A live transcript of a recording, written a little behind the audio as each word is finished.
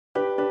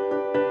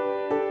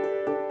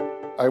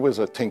I was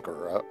a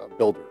tinker, a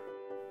builder,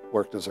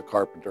 worked as a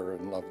carpenter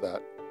and loved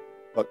that.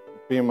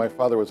 But being my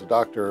father was a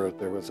doctor,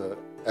 there was an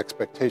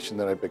expectation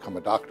that I'd become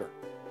a doctor.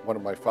 One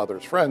of my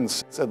father's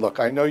friends said, look,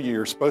 I know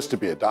you're supposed to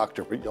be a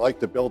doctor, but you like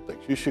to build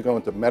things. You should go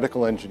into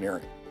medical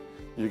engineering.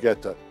 You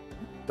get to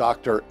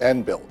doctor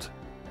and build.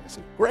 I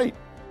said, great.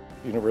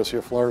 University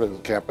of Florida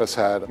campus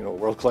had a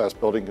world-class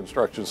building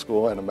construction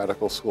school and a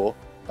medical school.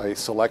 I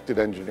selected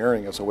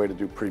engineering as a way to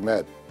do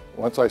pre-med.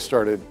 Once I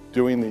started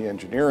doing the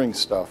engineering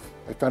stuff,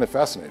 I found it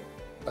fascinating.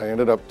 I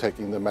ended up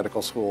taking the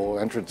medical school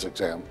entrance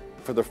exam.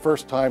 For the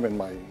first time in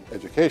my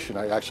education,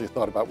 I actually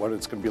thought about what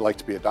it's going to be like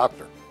to be a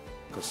doctor,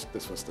 because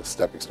this was the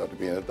stepping stone to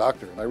being a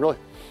doctor. And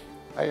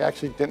I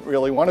actually didn't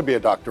really want to be a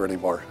doctor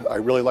anymore. I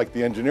really liked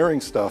the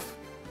engineering stuff.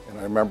 And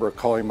I remember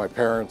calling my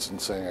parents and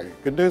saying,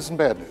 good news and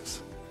bad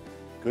news.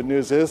 Good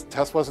news is, the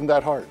test wasn't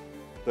that hard.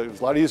 It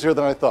was a lot easier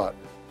than I thought.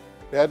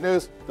 Bad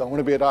news, don't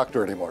want to be a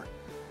doctor anymore.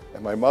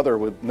 And my mother,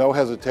 with no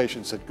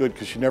hesitation, said, good,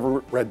 because she never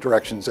read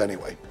directions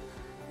anyway.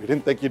 You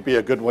didn't think you'd be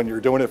a good one,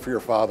 you're doing it for your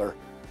father.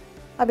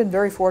 I've been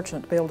very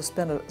fortunate to be able to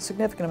spend a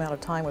significant amount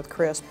of time with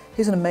Chris.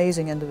 He's an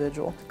amazing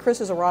individual. Chris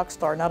is a rock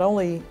star, not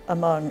only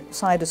among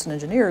scientists and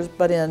engineers,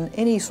 but in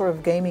any sort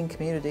of gaming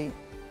community.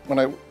 When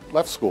I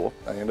left school,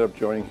 I ended up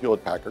joining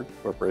Hewlett-Packard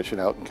Corporation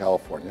out in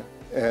California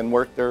and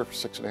worked there for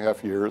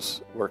 6.5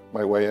 years, worked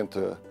my way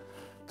into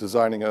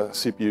designing a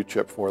CPU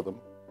chip for them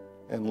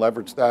and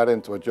leveraged that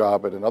into a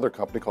job at another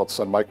company called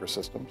Sun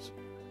Microsystems,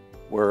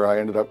 where I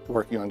ended up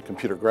working on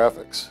computer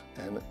graphics.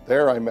 And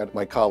there I met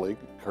my colleague,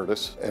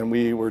 Curtis, and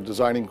we were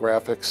designing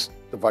graphics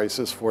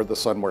devices for the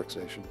Sun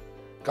workstation.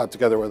 Got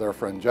together with our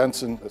friend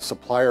Jensen, a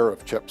supplier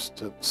of chips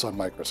to Sun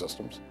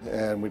Microsystems,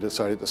 and we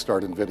decided to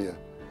start NVIDIA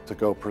to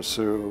go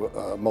pursue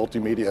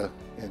multimedia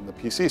in the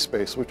PC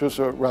space, which was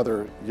a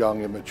rather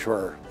young,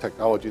 immature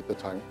technology at the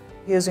time.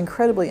 He is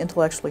incredibly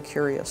intellectually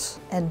curious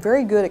and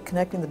very good at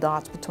connecting the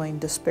dots between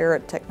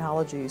disparate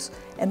technologies.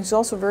 And he's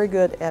also very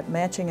good at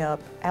matching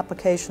up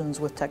applications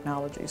with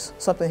technologies,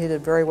 something he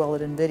did very well at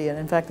NVIDIA. And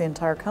in fact, the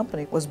entire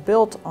company was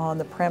built on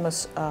the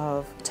premise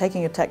of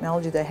taking a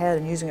technology they had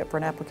and using it for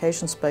an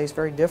application space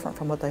very different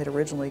from what they had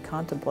originally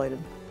contemplated.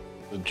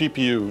 The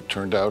GPU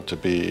turned out to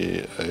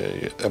be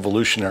an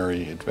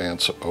evolutionary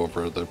advance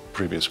over the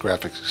previous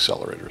graphics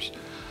accelerators.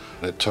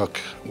 It took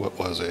what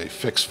was a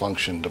fixed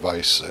function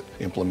device that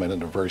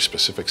implemented a very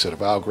specific set of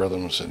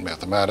algorithms and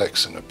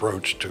mathematics and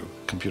approach to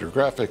computer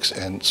graphics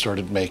and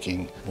started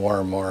making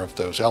more and more of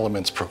those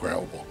elements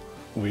programmable.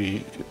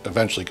 We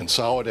eventually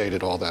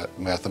consolidated all that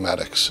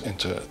mathematics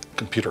into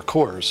computer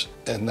cores,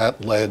 and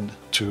that led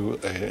to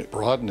a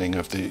broadening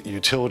of the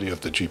utility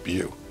of the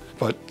GPU.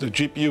 But the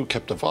GPU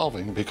kept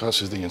evolving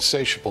because of the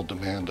insatiable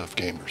demand of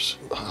gamers.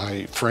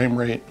 High frame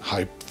rate,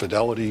 high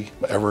fidelity,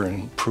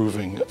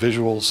 ever-improving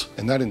visuals,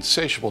 and that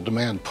insatiable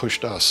demand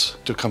pushed us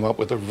to come up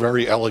with a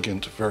very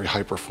elegant, very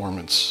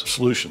high-performance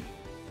solution.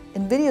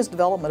 NVIDIA's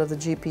development of the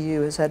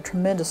GPU has had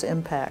tremendous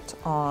impact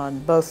on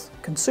both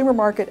consumer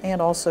market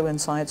and also in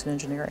science and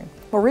engineering.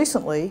 More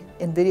recently,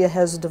 NVIDIA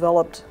has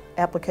developed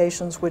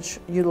applications which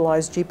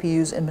utilize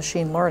GPUs in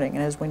machine learning,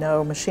 and as we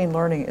know, machine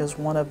learning is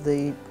one of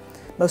the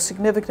most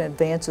significant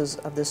advances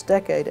of this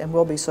decade and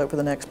will be so for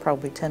the next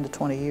probably 10 to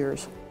 20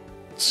 years.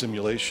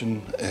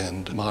 Simulation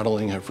and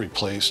modeling have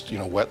replaced,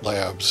 wet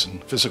labs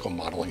and physical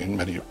modeling in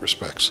many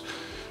respects.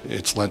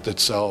 It's lent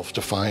itself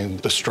to find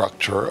the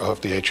structure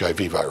of the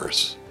HIV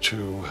virus,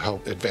 to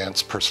help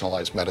advance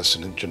personalized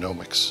medicine and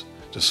genomics,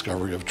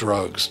 discovery of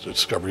drugs,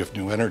 discovery of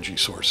new energy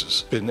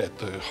sources, been at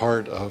the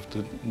heart of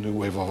the new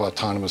wave of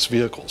autonomous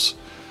vehicles.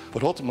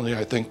 But ultimately,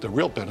 I think the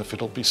real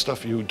benefit will be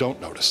stuff you don't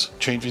notice.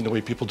 Changing the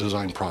way people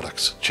design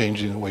products,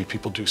 changing the way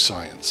people do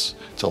science.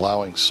 It's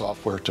allowing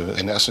software to,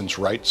 in essence,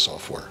 write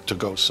software to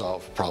go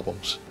solve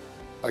problems.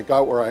 I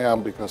got where I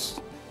am because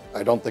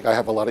I don't think I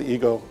have a lot of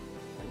ego.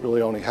 I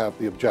really only have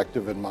the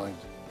objective in mind.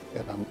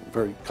 And I'm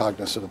very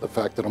cognizant of the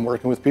fact that I'm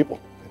working with people,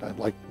 and I'd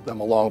like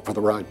them along for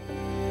the ride.